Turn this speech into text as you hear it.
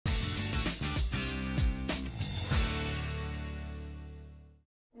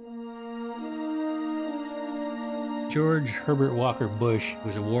George Herbert Walker Bush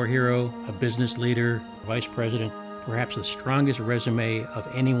was a war hero, a business leader, vice president, perhaps the strongest resume of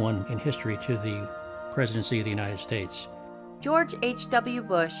anyone in history to the presidency of the United States. George H.W.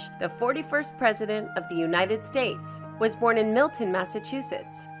 Bush, the 41st President of the United States, was born in Milton,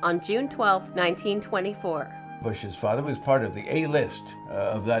 Massachusetts, on June 12, 1924. Bush's father was part of the A-list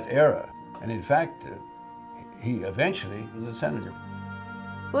of that era, and in fact, he eventually was a senator.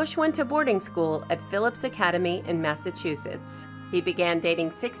 Bush went to boarding school at Phillips Academy in Massachusetts. He began dating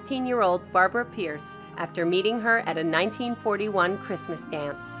 16-year-old Barbara Pierce after meeting her at a 1941 Christmas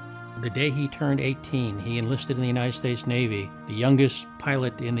dance. The day he turned 18, he enlisted in the United States Navy, the youngest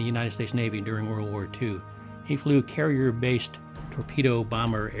pilot in the United States Navy during World War II. He flew carrier-based torpedo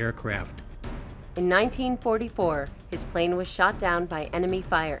bomber aircraft. In 1944, his plane was shot down by enemy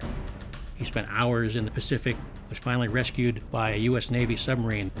fire. He spent hours in the Pacific, was finally rescued by a U.S. Navy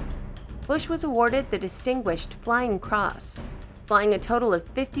submarine. Bush was awarded the Distinguished Flying Cross, flying a total of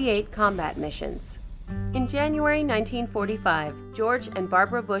 58 combat missions. In January 1945, George and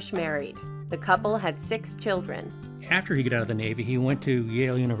Barbara Bush married. The couple had 6 children. After he got out of the Navy, he went to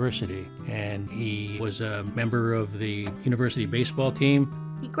Yale University, and he was a member of the university baseball team.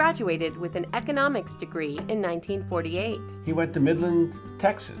 He graduated with an economics degree in 1948. He went to Midland,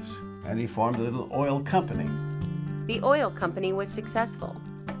 Texas, and he formed a little oil company. The oil company was successful.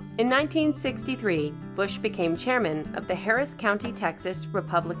 In 1963, Bush became chairman of the Harris County, Texas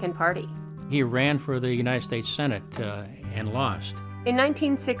Republican Party. He ran for the United States Senate and lost. In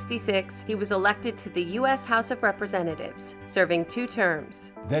 1966, he was elected to the U.S. House of Representatives, serving 2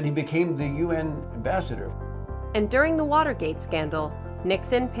 terms. Then he became the UN ambassador. And during the Watergate scandal,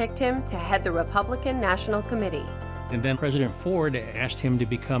 Nixon picked him to head the Republican National Committee. And then President Ford asked him to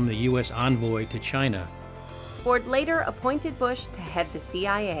become the U.S. envoy to China. Ford later appointed Bush to head the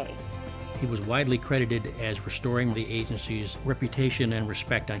CIA. He was widely credited as restoring the agency's reputation and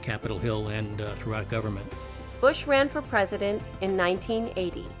respect on Capitol Hill and throughout government. Bush ran for president in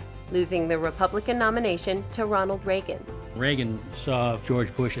 1980, losing the Republican nomination to Ronald Reagan. Reagan saw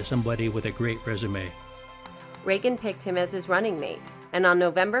George Bush as somebody with a great resume. Reagan picked him as his running mate, and on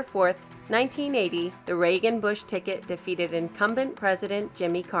November 4th, 1980, the Reagan-Bush ticket defeated incumbent President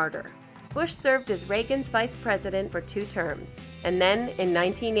Jimmy Carter. Bush served as Reagan's vice president for 2 terms, and then in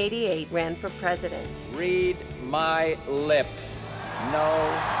 1988 ran for president. Read my lips. No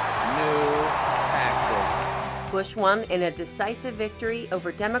new taxes. Bush won in a decisive victory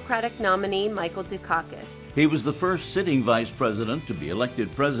over Democratic nominee Michael Dukakis. He was the first sitting vice president to be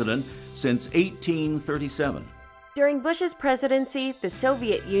elected president since 1837. During Bush's presidency, the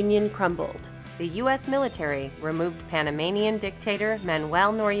Soviet Union crumbled. The U.S. military removed Panamanian dictator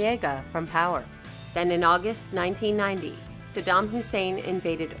Manuel Noriega from power. Then in August 1990, Saddam Hussein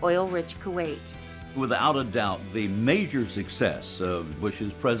invaded oil-rich Kuwait. Without a doubt, the major success of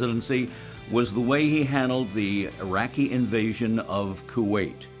Bush's presidency was the way he handled the Iraqi invasion of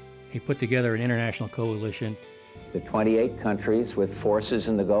Kuwait. He put together an international coalition. The 28 countries with forces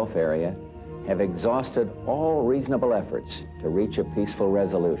in the Gulf area have exhausted all reasonable efforts to reach a peaceful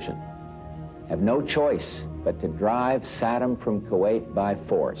resolution, have no choice but to drive Saddam from Kuwait by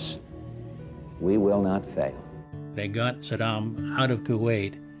force. We will not fail. They got Saddam out of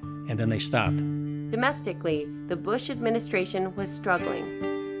Kuwait, and then they stopped. Domestically, the Bush administration was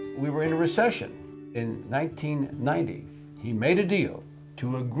struggling. We were in a recession. In 1990, he made a deal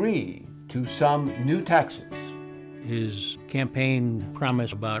to agree to some new taxes. His campaign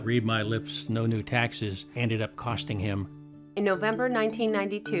promise about read my lips, no new taxes, ended up costing him. In November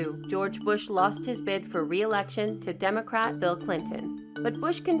 1992, George Bush lost his bid for re-election to Democrat Bill Clinton. But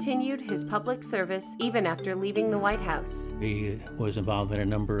Bush continued his public service even after leaving the White House. He was involved in a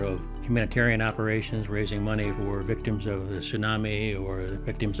number of humanitarian operations, raising money for victims of the tsunami or the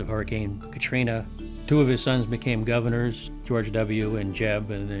victims of Hurricane Katrina. 2 of his sons became governors, George W. and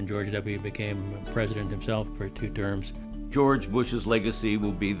Jeb, and then George W. became president himself for 2 terms. George Bush's legacy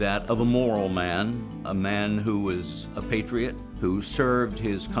will be that of a moral man, a man who was a patriot, who served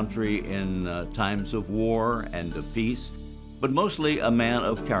his country in times of war and of peace, but mostly a man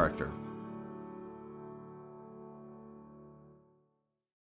of character.